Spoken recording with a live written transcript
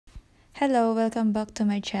Hello, welcome back to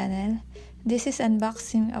my channel. This is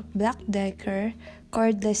unboxing of Black+decker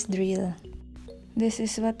cordless drill. This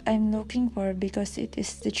is what I'm looking for because it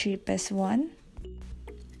is the cheapest one.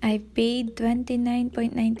 I paid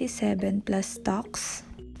 $29.97 plus tax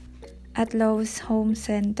at Lowe's Home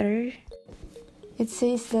Center. It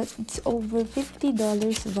says that it's over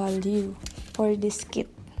 $50 value for this kit.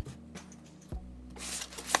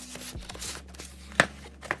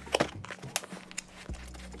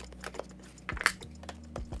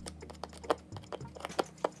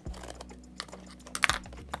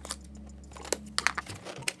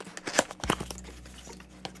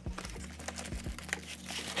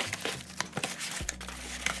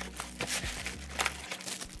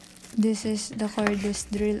 This is the cordless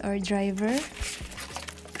drill or driver.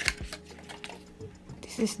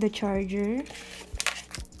 This is the charger.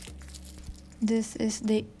 This is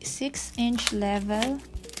the 6-inch level.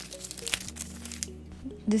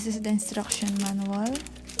 This is the instruction manual.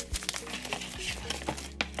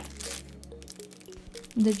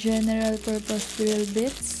 The general purpose drill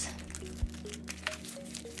bits.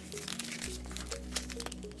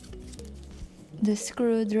 The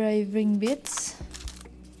screw driving bits.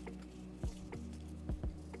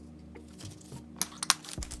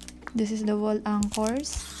 This is the wall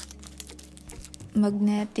anchors,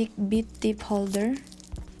 magnetic bit tip holder,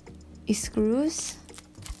 screws,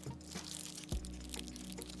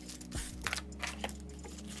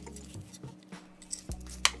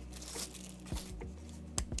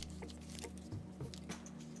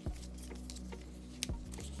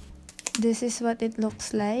 this is what it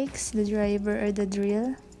looks like, the driver or the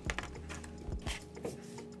drill.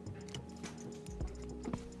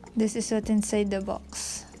 This is what's inside the box.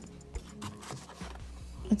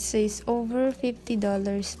 It says over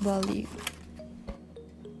 $50 value.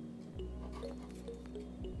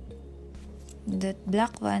 That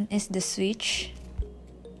black one is the switch.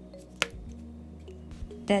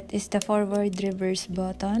 That is the forward reverse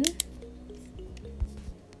button.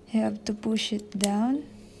 You have to push it down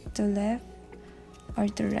to left or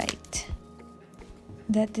to right.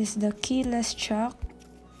 That is the keyless shock.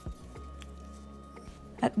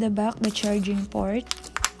 At the back, the charging port.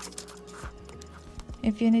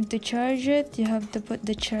 If you need to charge it, you have to put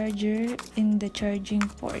the charger in the charging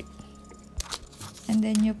port. And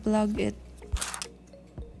then you plug it.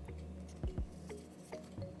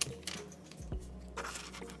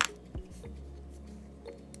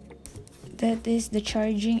 That is the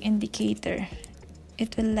charging indicator.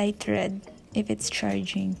 It will light red if it's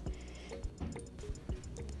charging.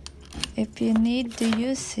 If you need to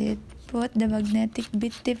use it, put the magnetic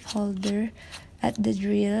bit tip holder at the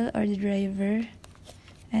drill or the driver.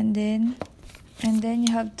 And then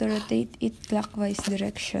you have to rotate it clockwise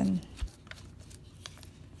direction.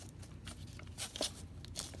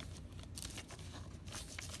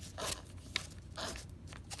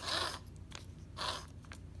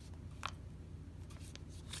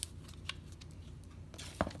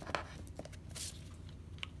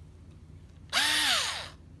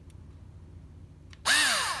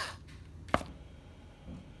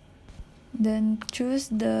 Then choose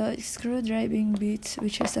the screw driving bits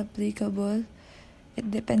which is applicable. It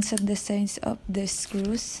depends on the size of the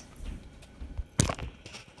screws.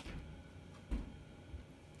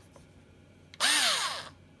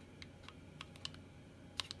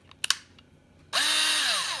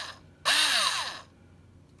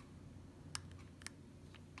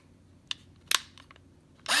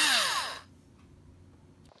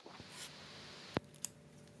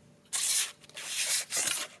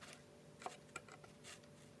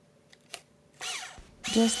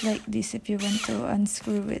 Just like this if you want to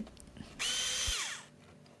unscrew it.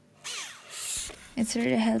 It's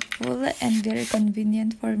really helpful and very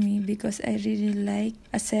convenient for me because I really like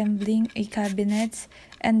assembling cabinets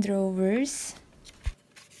and drawers.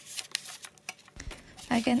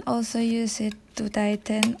 I can also use it to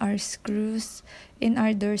tighten our screws in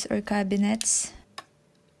our doors or cabinets.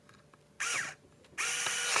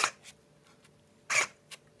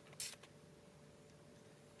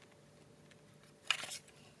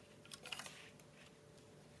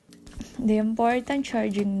 The important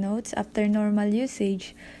charging notes: after normal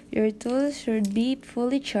usage, your tool should be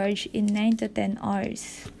fully charged in 9 to 10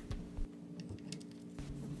 hours.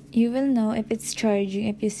 You will know if it's charging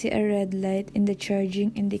if you see a red light in the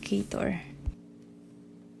charging indicator.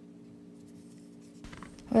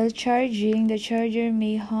 While charging, the charger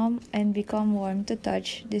may hum and become warm to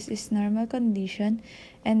touch. This is normal condition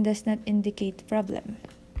and does not indicate problem.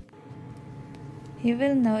 You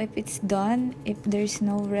will know if it's done if there's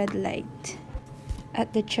no red light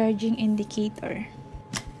at the charging indicator.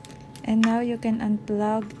 And now you can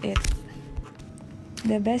unplug it.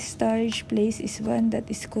 The best storage place is one that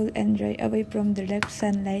is cool and dry, away from direct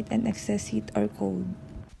sunlight and excess heat or cold.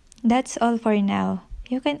 That's all for now.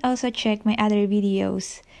 You can also check my other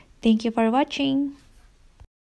videos. Thank you for watching!